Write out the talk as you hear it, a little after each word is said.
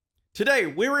Today,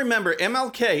 we remember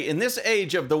MLK in this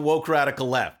age of the woke radical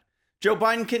left. Joe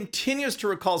Biden continues to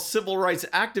recall civil rights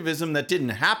activism that didn't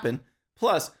happen.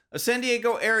 Plus, a San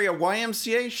Diego area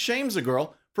YMCA shames a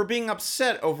girl for being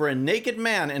upset over a naked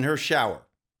man in her shower.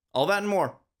 All that and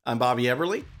more. I'm Bobby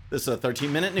Everly. This is a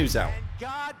 13-minute news hour. And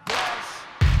God bless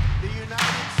the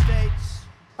United States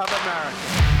of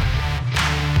America.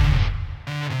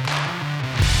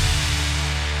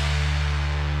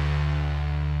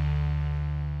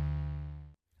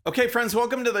 Okay, friends,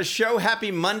 welcome to the show. Happy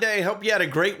Monday. Hope you had a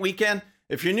great weekend.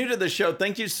 If you're new to the show,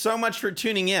 thank you so much for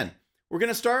tuning in. We're going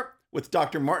to start with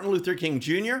Dr. Martin Luther King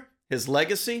Jr., his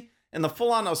legacy, and the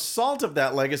full-on assault of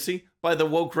that legacy by the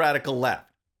woke radical left.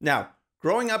 Now,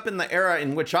 growing up in the era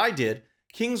in which I did,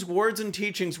 King's words and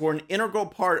teachings were an integral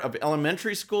part of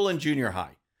elementary school and junior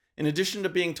high. In addition to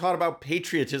being taught about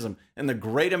patriotism and the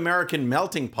great American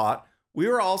melting pot, we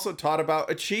were also taught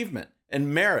about achievement and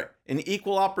merit and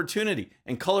equal opportunity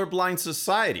and colorblind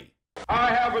society.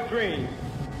 I have a dream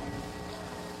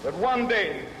that one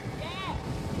day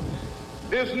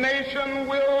this nation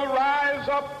will rise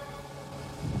up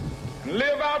and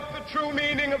live out the true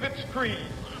meaning of its creed.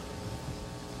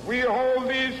 We hold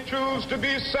these truths to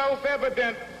be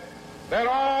self-evident, that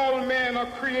all men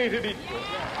are created equal.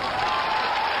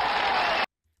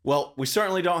 Well, we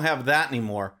certainly don't have that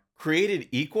anymore. Created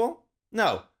equal?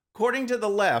 No. According to the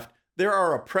left, there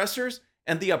are oppressors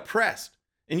and the oppressed.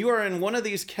 And you are in one of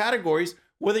these categories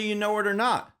whether you know it or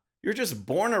not. You're just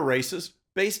born a racist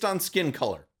based on skin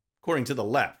color, according to the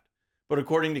left. But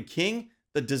according to King,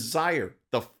 the desire,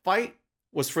 the fight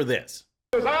was for this.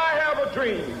 Because I have a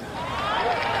dream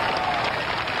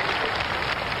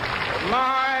that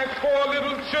my poor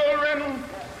little children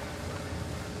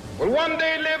will one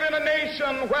day live in a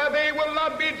nation where they will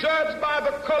not be judged by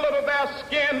the color of their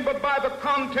skin, but by the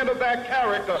content of their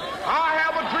character. I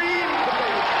have a dream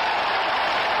today.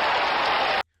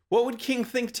 What would King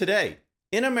think today?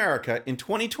 In America, in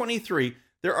 2023,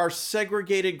 there are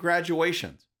segregated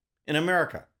graduations. In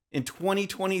America, in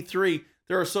 2023,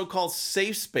 there are so-called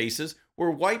safe spaces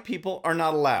where white people are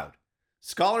not allowed.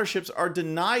 Scholarships are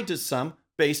denied to some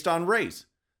based on race.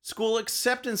 School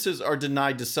acceptances are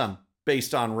denied to some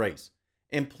based on race.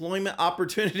 Employment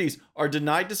opportunities are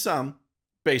denied to some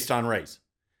based on race.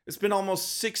 It's been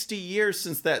almost 60 years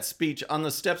since that speech on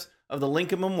the steps of the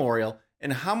Lincoln Memorial,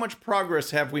 and how much progress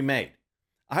have we made?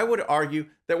 I would argue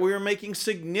that we were making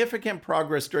significant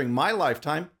progress during my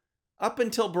lifetime up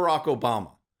until Barack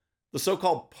Obama. The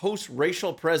so-called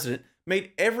post-racial president made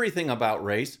everything about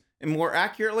race, and more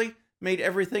accurately, made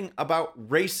everything about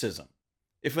racism.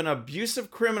 If an abusive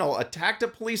criminal attacked a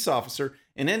police officer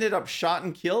and ended up shot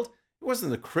and killed, it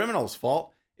wasn't the criminal's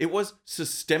fault. It was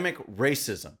systemic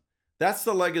racism. That's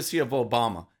the legacy of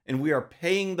Obama, and we are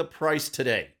paying the price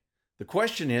today. The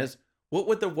question is, what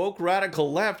would the woke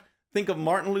radical left think of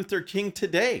Martin Luther King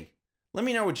today? Let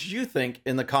me know what you think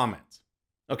in the comments.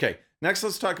 Okay, next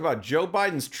let's talk about Joe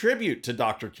Biden's tribute to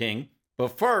Dr. King.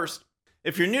 But first,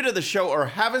 if you're new to the show or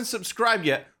haven't subscribed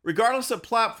yet, regardless of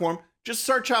platform, just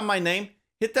search out my name.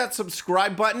 Hit that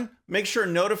subscribe button. Make sure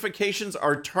notifications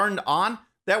are turned on.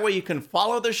 That way you can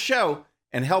follow the show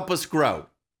and help us grow.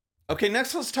 Okay,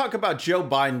 next let's talk about Joe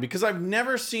Biden, because I've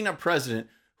never seen a president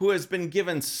who has been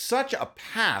given such a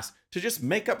pass to just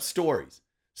make up stories.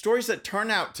 Stories that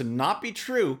turn out to not be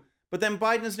true, but then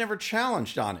Biden is never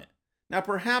challenged on it. Now,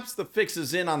 perhaps the fix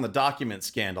is in on the document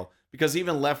scandal, because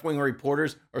even left-wing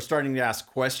reporters are starting to ask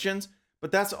questions,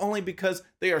 but that's only because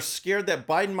they are scared that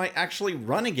Biden might actually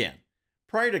run again.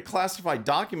 Prior to classified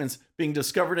documents being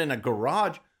discovered in a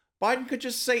garage, Biden could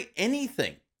just say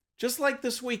anything. Just like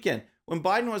this weekend, when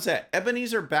Biden was at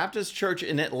Ebenezer Baptist Church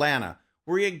in Atlanta,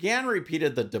 where he again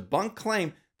repeated the debunked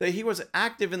claim that he was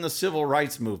active in the civil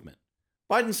rights movement.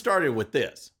 Biden started with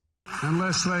this. And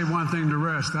let's lay one thing to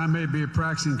rest. I may be a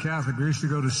practicing Catholic. I used to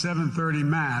go to 7:30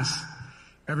 Mass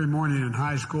every morning in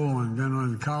high school and then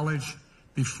in college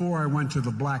before I went to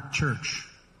the black church.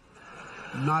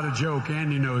 Not a joke.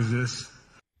 Andy knows this.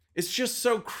 It's just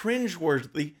so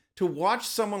cringeworthy to watch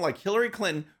someone like Hillary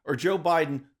Clinton or Joe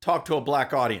Biden talk to a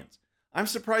black audience. I'm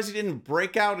surprised he didn't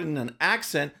break out in an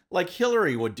accent like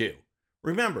Hillary would do.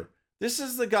 Remember, this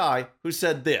is the guy who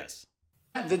said this.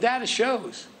 The data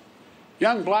shows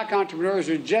young black entrepreneurs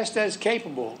are just as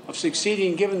capable of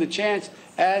succeeding given the chance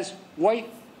as white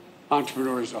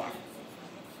entrepreneurs are.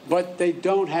 But they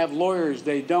don't have lawyers,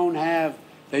 they don't have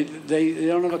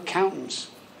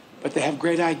accountants, but they have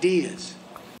great ideas.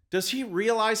 Does he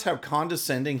realize how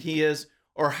condescending he is?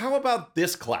 Or how about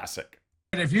this classic?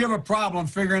 If you have a problem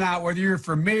figuring out whether you're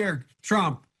for me or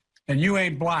Trump, then you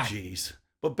ain't black. Jeez.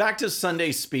 But back to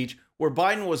Sunday's speech, where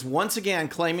Biden was once again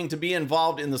claiming to be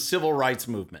involved in the civil rights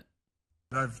movement.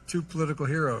 I have two political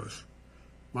heroes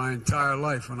my entire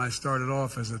life. When I started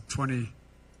off as a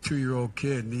 22-year-old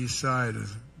kid in the East Side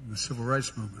of the civil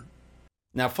rights movement.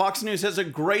 Now, Fox News has a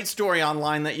great story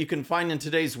online that you can find in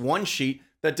today's One Sheet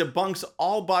that debunks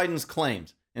all Biden's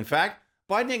claims. In fact,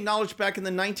 Biden acknowledged back in the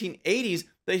 1980s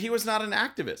that he was not an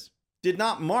activist, did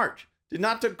not march, did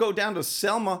not go down to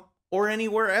Selma or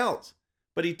anywhere else.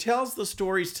 But he tells the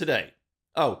stories today.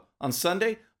 Oh, on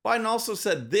Sunday, Biden also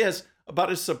said this about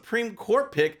his Supreme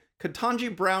Court pick,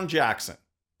 Ketanji Brown Jackson.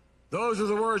 Those are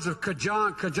the words of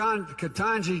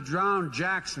Ketanji Brown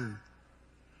Jackson,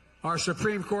 our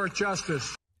Supreme Court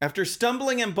Justice. After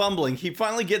stumbling and bumbling, he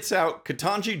finally gets out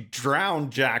Ketanji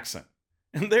Brown Jackson.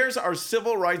 And there's our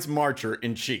civil rights marcher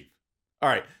in chief. All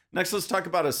right, next let's talk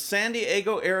about a San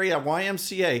Diego area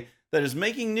YMCA that is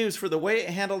making news for the way it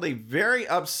handled a very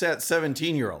upset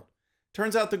 17-year-old.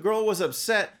 Turns out the girl was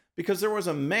upset because there was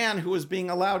a man who was being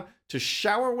allowed to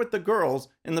shower with the girls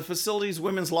in the facility's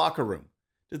women's locker room.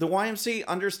 Did the YMCA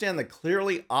understand the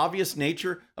clearly obvious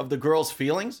nature of the girl's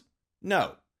feelings?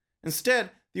 No.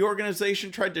 Instead, the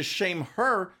organization tried to shame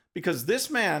her because this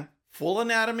man, full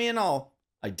anatomy and all,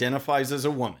 identifies as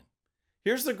a woman.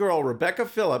 Here's the girl, Rebecca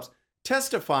Phillips,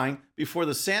 testifying before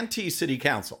the Santee City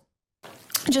Council.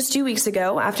 Just 2 weeks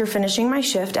ago, after finishing my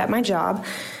shift at my job,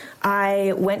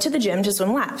 I went to the gym to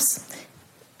swim laps.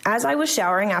 As I was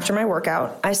showering after my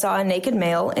workout, I saw a naked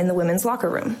male in the women's locker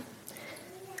room.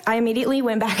 I immediately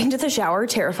went back into the shower,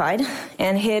 terrified,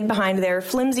 and hid behind their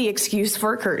flimsy excuse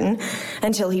for a curtain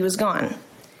until he was gone.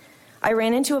 I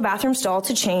ran into a bathroom stall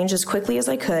to change as quickly as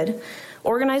I could,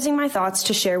 organizing my thoughts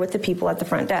to share with the people at the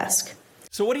front desk.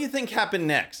 So what do you think happened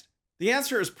next? The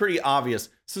answer is pretty obvious,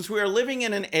 since we are living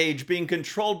in an age being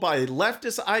controlled by a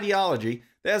leftist ideology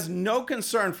that has no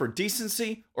concern for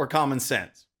decency or common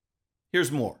sense.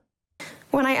 Here's more.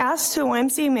 When I asked the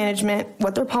YMCA management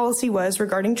what their policy was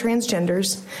regarding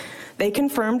transgenders, they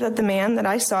confirmed that the man that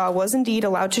I saw was indeed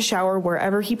allowed to shower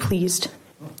wherever he pleased.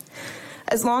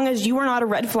 As long as you are not a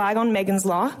red flag on Megan's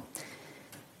Law,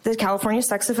 the California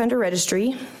Sex Offender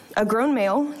Registry, a grown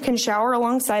male can shower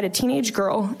alongside a teenage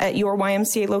girl at your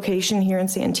YMCA location here in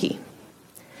Santee.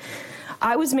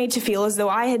 I was made to feel as though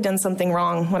I had done something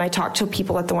wrong when I talked to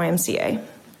people at the YMCA.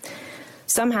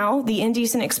 Somehow, the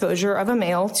indecent exposure of a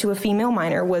male to a female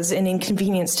minor was an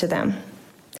inconvenience to them.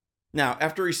 Now,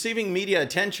 after receiving media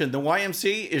attention, the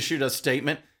YMCA issued a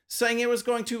statement saying it was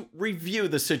going to review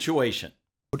the situation.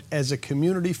 As a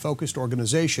community-focused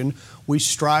organization, we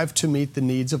strive to meet the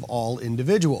needs of all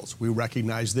individuals. We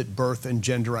recognize that birth and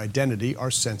gender identity are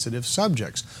sensitive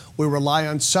subjects. We rely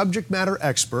on subject matter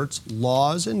experts,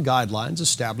 laws, and guidelines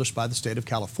established by the state of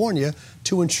California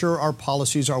to ensure our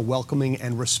policies are welcoming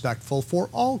and respectful for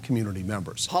all community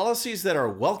members. Policies that are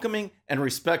welcoming and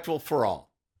respectful for all.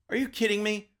 Are you kidding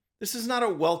me? This is not a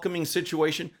welcoming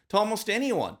situation to almost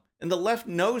anyone, and the left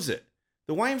knows it.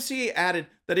 The YMCA added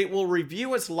that it will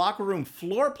review its locker room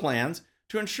floor plans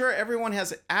to ensure everyone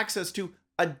has access to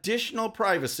additional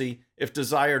privacy if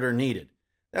desired or needed.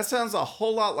 That sounds a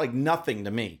whole lot like nothing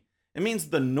to me. It means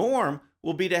the norm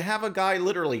will be to have a guy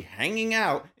literally hanging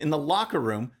out in the locker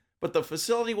room, but the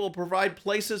facility will provide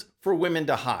places for women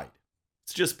to hide.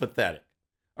 It's just pathetic.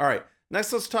 All right,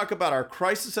 next let's talk about our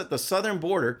crisis at the southern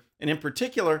border, and in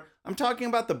particular, I'm talking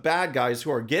about the bad guys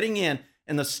who are getting in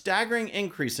and the staggering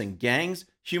increase in gangs,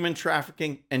 human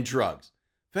trafficking, and drugs.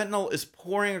 Fentanyl is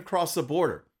pouring across the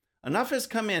border. Enough has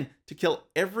come in to kill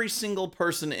every single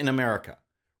person in America.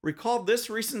 Recall this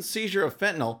recent seizure of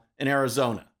fentanyl in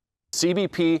Arizona.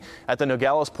 CBP at the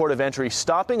Nogales port of entry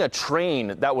stopping a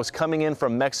train that was coming in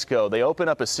from Mexico. They open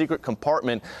up a secret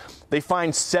compartment. They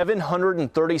find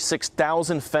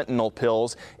 736,000 fentanyl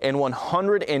pills and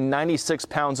 196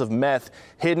 pounds of meth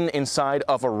hidden inside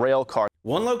of a rail car.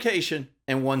 One location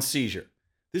and one seizure.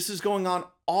 This is going on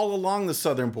all along the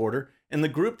southern border, and the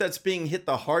group that's being hit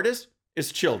the hardest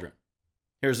is children.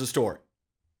 Here's the story.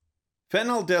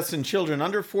 Fentanyl deaths in children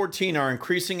under 14 are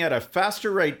increasing at a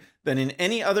faster rate than in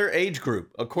any other age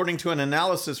group, according to an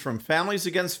analysis from Families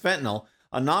Against Fentanyl,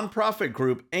 a nonprofit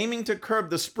group aiming to curb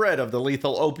the spread of the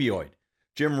lethal opioid.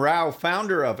 Jim Rao,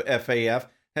 founder of FAF,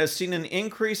 has seen an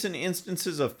increase in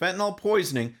instances of fentanyl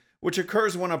poisoning, which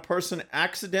occurs when a person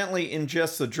accidentally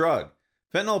ingests the drug.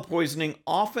 Fentanyl poisoning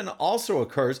often also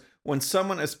occurs when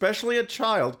someone, especially a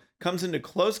child, comes into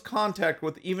close contact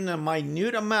with even a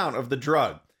minute amount of the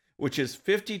drug, which is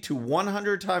 50 to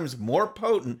 100 times more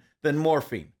potent than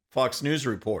morphine, Fox News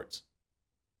reports.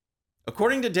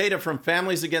 According to data from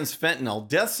Families Against Fentanyl,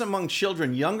 deaths among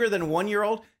children younger than 1 year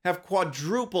old have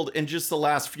quadrupled in just the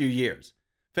last few years.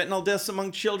 Fentanyl deaths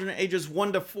among children ages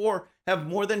 1 to 4 have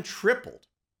more than tripled.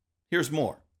 Here's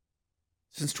more.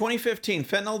 Since 2015,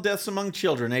 fentanyl deaths among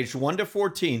children aged 1 to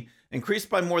 14 increased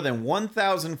by more than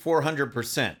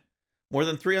 1,400%. More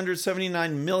than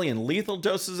 379 million lethal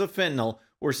doses of fentanyl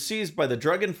were seized by the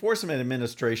Drug Enforcement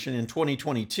Administration in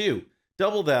 2022,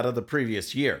 double that of the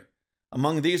previous year.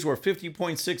 Among these were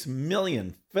 50.6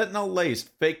 million fentanyl-laced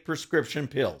fake prescription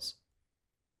pills.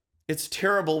 It's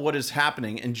terrible what is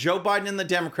happening, and Joe Biden and the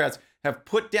Democrats have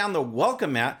put down the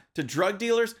welcome mat to drug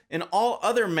dealers and all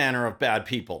other manner of bad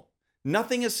people.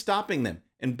 Nothing is stopping them,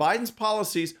 and Biden's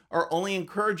policies are only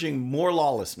encouraging more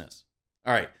lawlessness.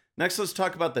 All right, next let's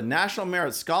talk about the National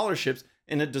Merit Scholarships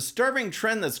and a disturbing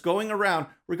trend that's going around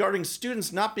regarding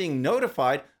students not being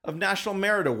notified of National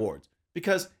Merit Awards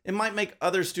because it might make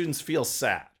other students feel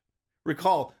sad.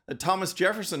 Recall that Thomas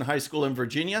Jefferson High School in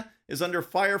Virginia is under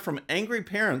fire from angry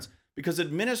parents because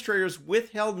administrators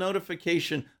withheld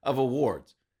notification of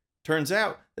awards. Turns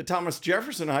out that Thomas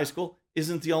Jefferson High School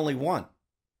isn't the only one.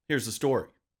 Here's the story.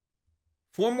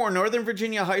 4 more Northern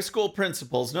Virginia high school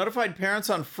principals notified parents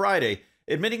on Friday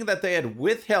admitting that they had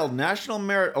withheld National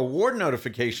Merit Award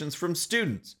notifications from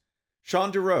students.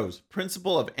 Sean DeRose,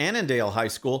 principal of Annandale High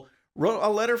School, wrote a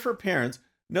letter for parents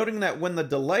noting that when the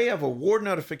delay of award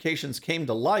notifications came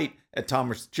to light at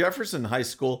Thomas Jefferson High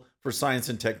School for Science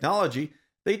and Technology,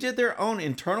 they did their own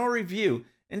internal review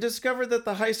and discovered that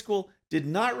the high school did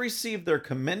not receive their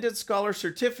commended scholar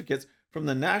certificates from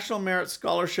the National Merit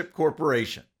Scholarship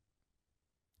Corporation.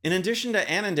 In addition to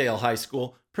Annandale High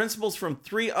School, principals from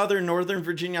 3 other Northern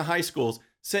Virginia high schools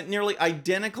sent nearly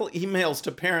identical emails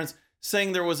to parents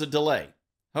saying there was a delay.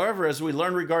 However, as we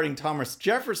learned regarding Thomas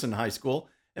Jefferson High School,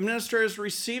 administrators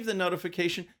received the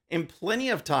notification in plenty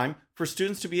of time for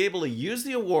students to be able to use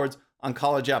the awards on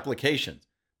college applications,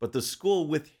 but the school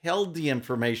withheld the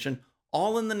information,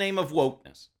 all in the name of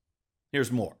wokeness.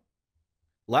 Here's more.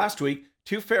 Last week,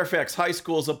 2 Fairfax high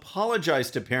schools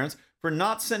apologized to parents for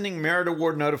not sending merit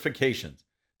award notifications.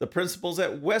 The principals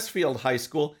at Westfield High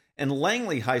School and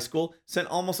Langley High School sent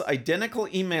almost identical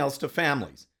emails to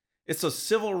families. It's a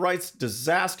civil rights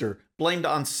disaster blamed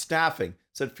on staffing,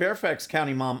 said Fairfax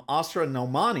County mom Asra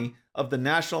Nomani of the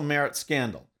National Merit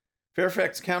Scandal.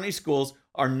 Fairfax County schools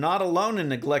are not alone in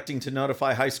neglecting to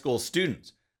notify high school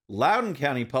students. Loudoun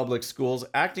County Public Schools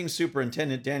Acting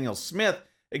Superintendent Daniel Smith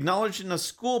acknowledged in a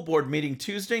school board meeting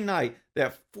Tuesday night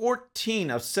that 14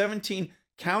 of 17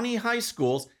 county high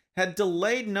schools had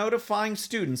delayed notifying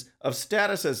students of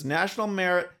status as National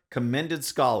Merit Commended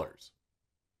Scholars.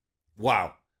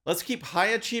 Wow, let's keep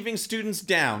high-achieving students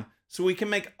down so we can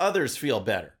make others feel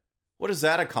better. What does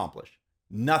that accomplish?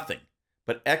 Nothing.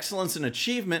 But excellence and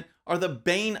achievement are the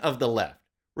bane of the left.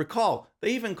 Recall,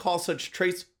 they even call such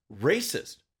traits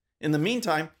racist. In the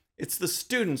meantime, it's the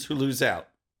students who lose out.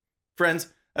 Friends,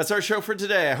 that's our show for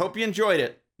today. I hope you enjoyed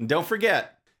it. And don't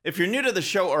forget, if you're new to the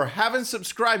show or haven't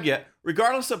subscribed yet,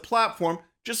 regardless of platform,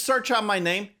 just search out my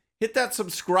name, hit that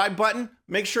subscribe button,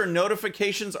 make sure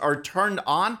notifications are turned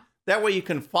on. That way you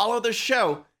can follow the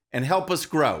show and help us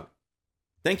grow.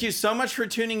 Thank you so much for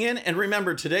tuning in. And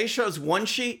remember, today's show's one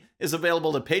sheet is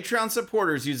available to Patreon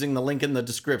supporters using the link in the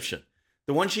description.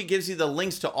 The one sheet gives you the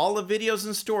links to all the videos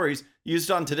and stories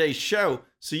used on today's show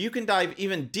so you can dive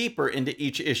even deeper into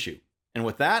each issue. And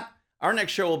with that, our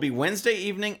next show will be Wednesday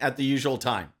evening at the usual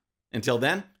time. Until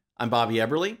then, I'm Bobby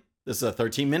Eberle. This is a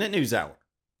 13-minute news hour.